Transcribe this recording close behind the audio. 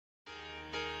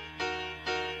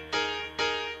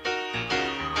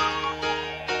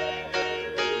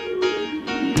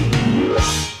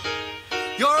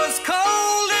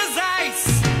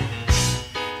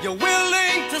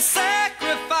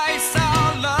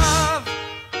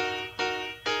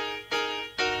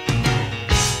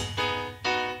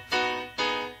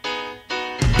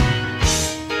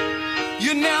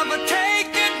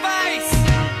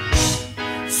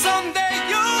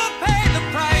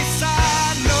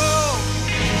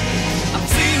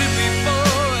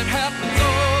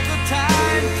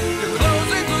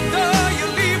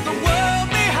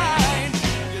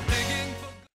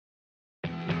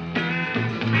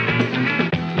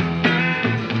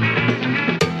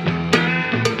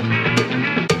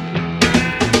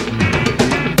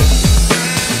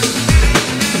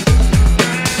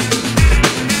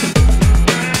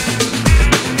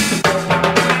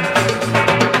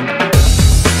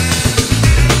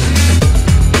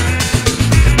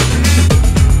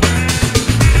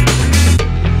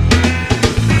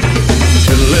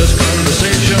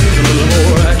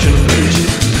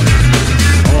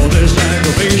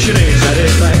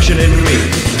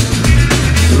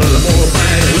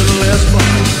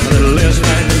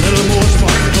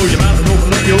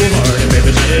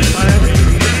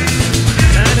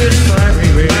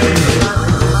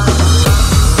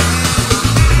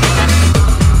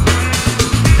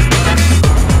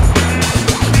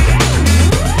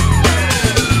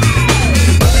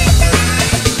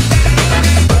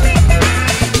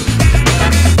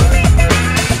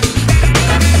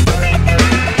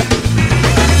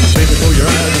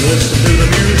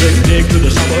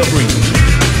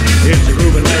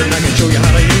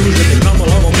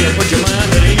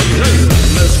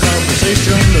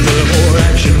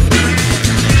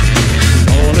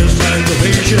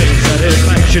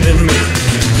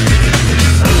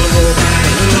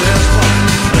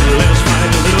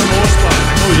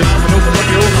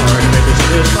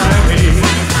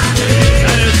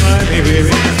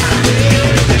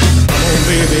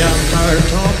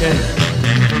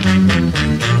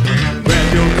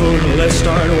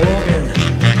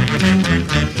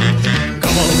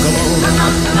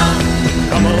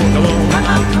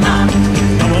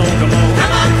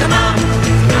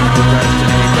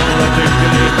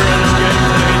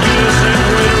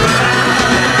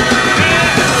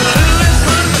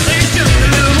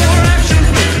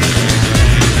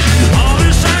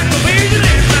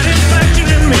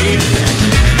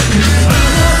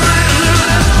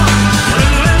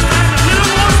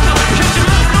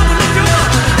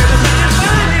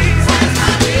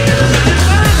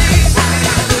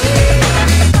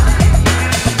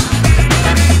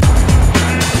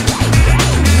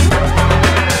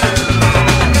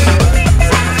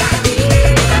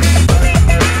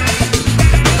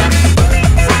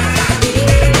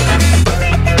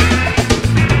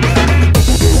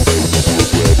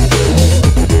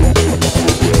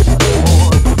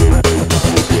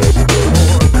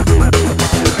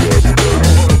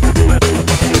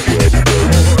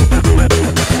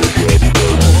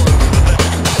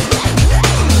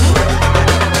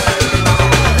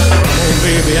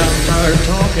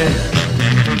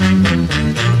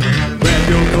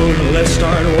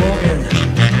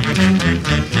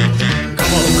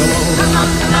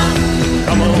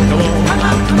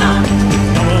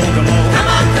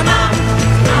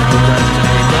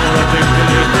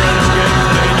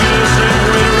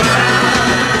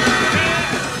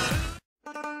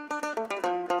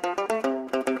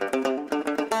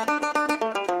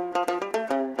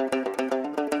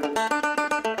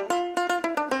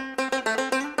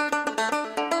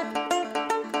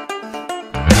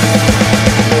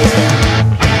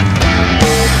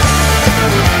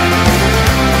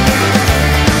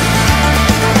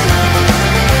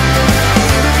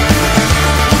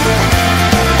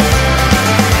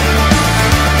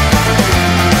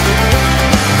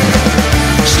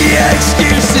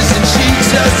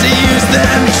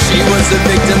a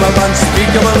victim of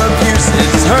unspeakable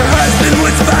abuses. Her husband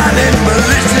was violent,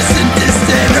 malicious and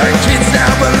distant. Her kids now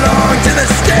belong to the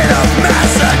state of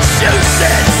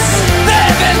Massachusetts.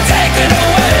 They've been taken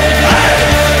away.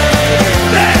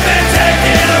 They've been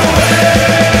taken away.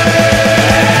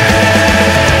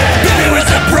 Billy was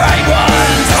a bright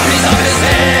one, Tony's on his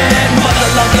head. Mother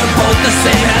loved them both the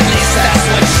same, at least that's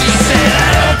what she said. I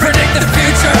don't predict the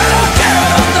future, I don't care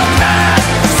about the past.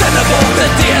 Send the boat to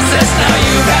DSS, now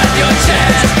you've had your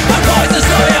chance. I'm going to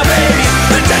slow your baby,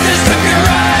 the judges took your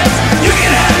rights. You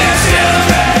can have your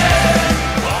children.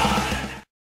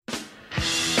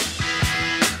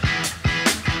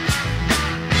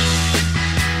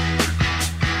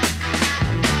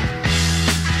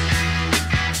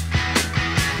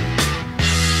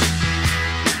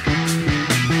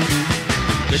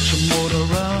 Get your motor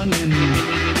running,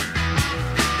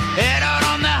 head out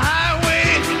on the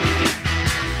highway,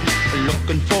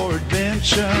 looking for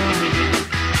adventure,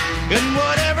 and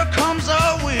whatever comes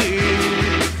our way.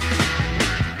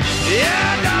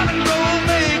 Yeah, darling, go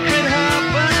make it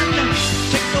happen.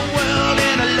 Take the world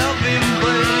in a loving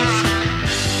embrace.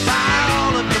 Fire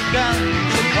all of the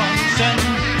guns at once and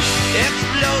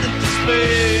explode into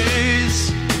space.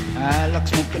 I like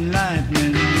smoking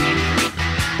lightning,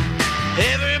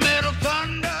 heavy metal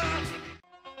thunder.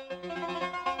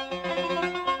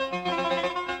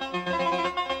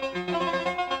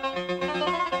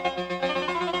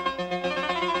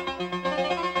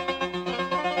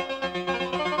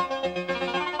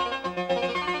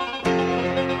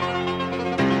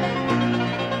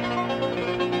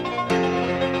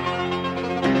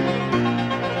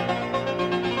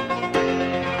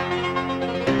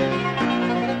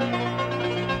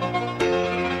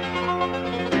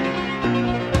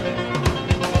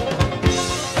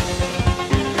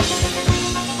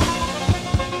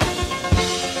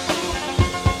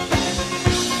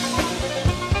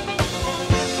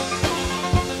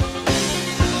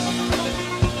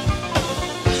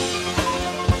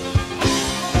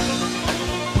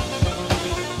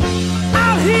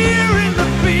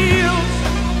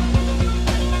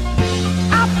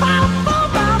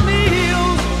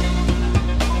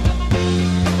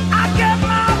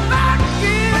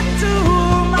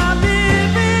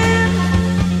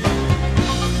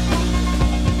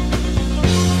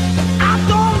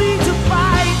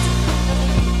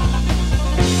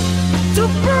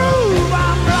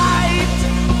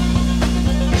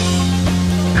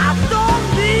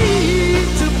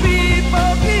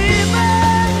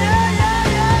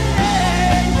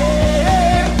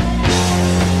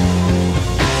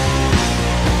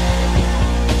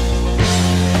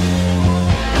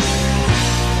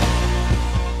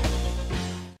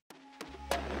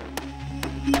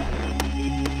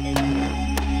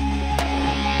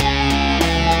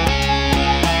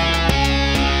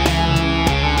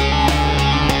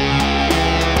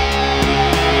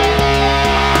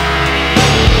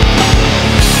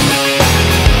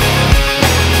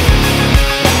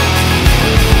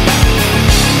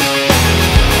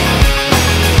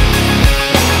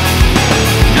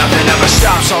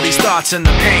 thoughts and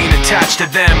the pain attached to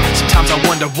them. Sometimes I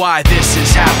wonder why this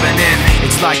is happening.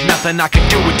 It's like nothing I can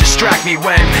do would distract me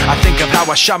when I think of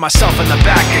how I shot myself in the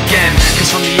back again.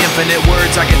 Cause from the infinite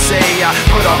words I can say, I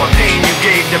put all the pain you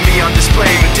gave to me on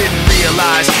display, but didn't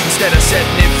realize instead of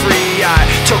setting it free, I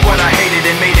took what I hated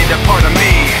and made it a part of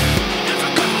me. Never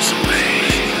goes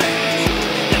away,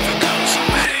 never goes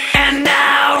away. And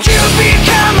now you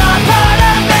become a part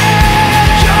of me.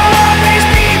 You'll always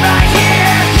be right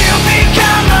here. You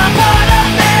become a part of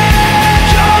me.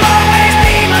 You'll always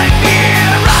be my fear.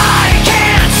 I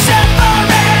can't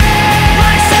separate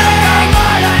myself from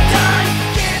what I've done.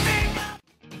 Giving up.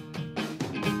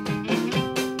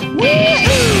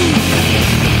 Woohoo!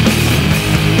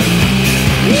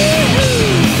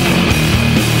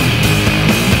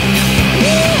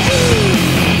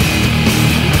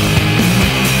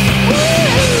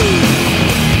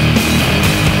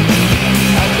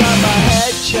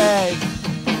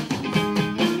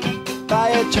 By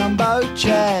a jumbo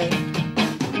jet.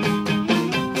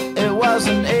 It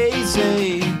wasn't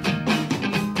easy,